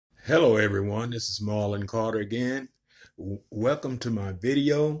Hello everyone, this is Marlon Carter again. Welcome to my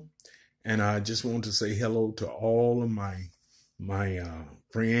video, and I just want to say hello to all of my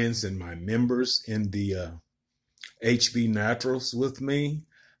friends and my members in the HB Naturals with me.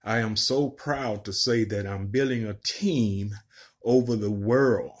 I am so proud to say that I'm building a team over the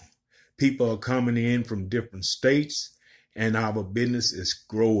world. People are coming in from different states, and our business is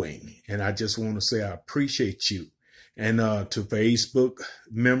growing. And I just want to say I appreciate you. And to Facebook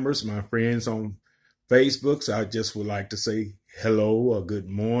members, my friends on Facebook, so I just would like to say hello or good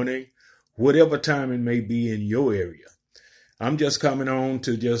morning, whatever time it may be in your area. I'm just coming on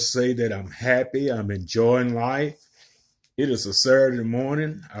to just say that I'm happy. I'm enjoying life. It is a Saturday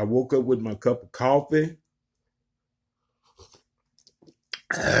morning. I woke up with my cup of coffee.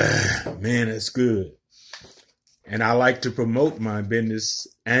 Man, it's good. And I like to promote my business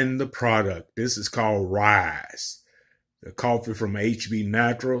and the product. This is called Rise. The coffee from HB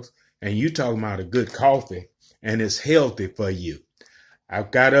Naturals, and you talking about a good coffee, and it's healthy for you. I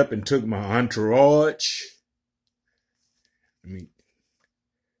got up and took my entourage, and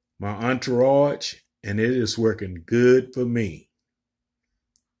it is working good for me.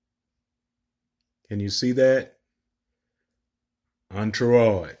 Can you see that?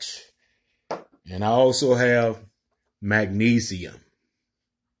 Entourage. And I also have magnesium.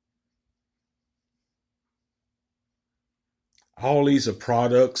 All these are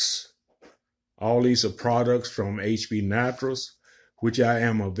products from HB Naturals, which I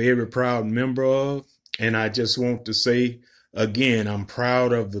am a very proud member of. And I just want to say, again, I'm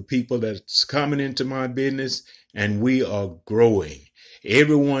proud of the people that's coming into my business, and we are growing.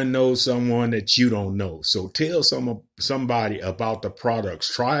 Everyone knows someone that you don't know. So tell somebody about the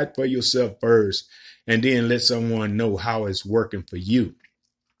products. Try it for yourself first, and then let someone know how it's working for you.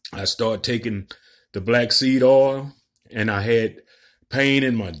 I started taking the black seed oil, and I had pain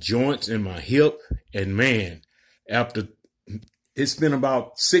in my joints and my hip. And man, it's been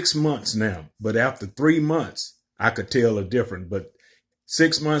about 6 months now, but after 3 months, I could tell a difference. But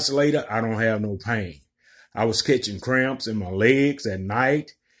 6 months later, I don't have no pain. I was catching cramps in my legs at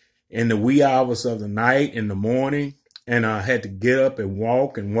night, in the wee hours of the night, in the morning, and I had to get up and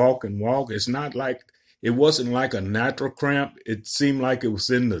walk and walk and walk. It wasn't like a natural cramp. It seemed like it was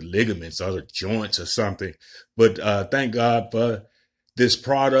in the ligaments or the joints or something. But thank God for this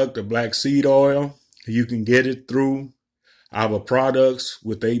product, the black seed oil. You can get it through our products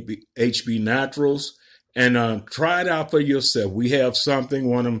with HB Naturals. And try it out for yourself. We have something,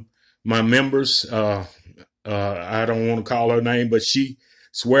 one of my members, I don't want to call her name, but she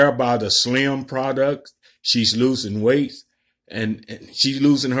swear by the Slim product. She's losing weight, and she's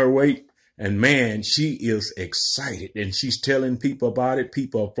losing her weight. And man, she is excited, and she's telling people about it.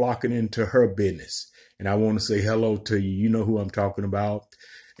 People are flocking into her business. And I want to say hello to you. You know who I'm talking about.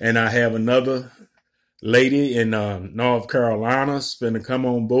 And I have another lady in North Carolina is going to come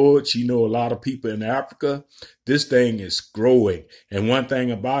on board. She know a lot of people in Africa. This thing is growing. And one thing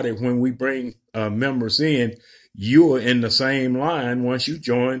about it, when we bring members in, you are in the same line once you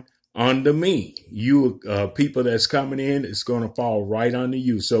join under me. You people that's coming in, it's going to fall right under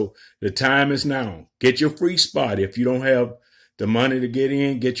you. So the time is now. Get your free spot. If you don't have the money to get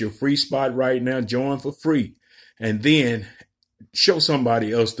in, get your free spot right now. Join for free. And then show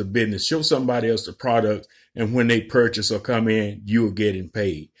somebody else the business. Show somebody else the product. And when they purchase or come in, you are getting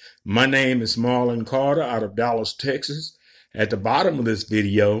paid. My name is Marlon Carter out of Dallas, Texas. At the bottom of this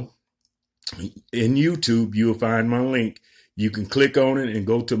video in YouTube, you'll find my link. You can click on it and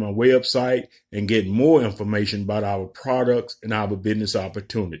go to my website and get more information about our products and our business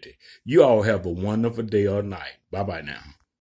opportunity. You all have a wonderful day or night. Bye-bye now.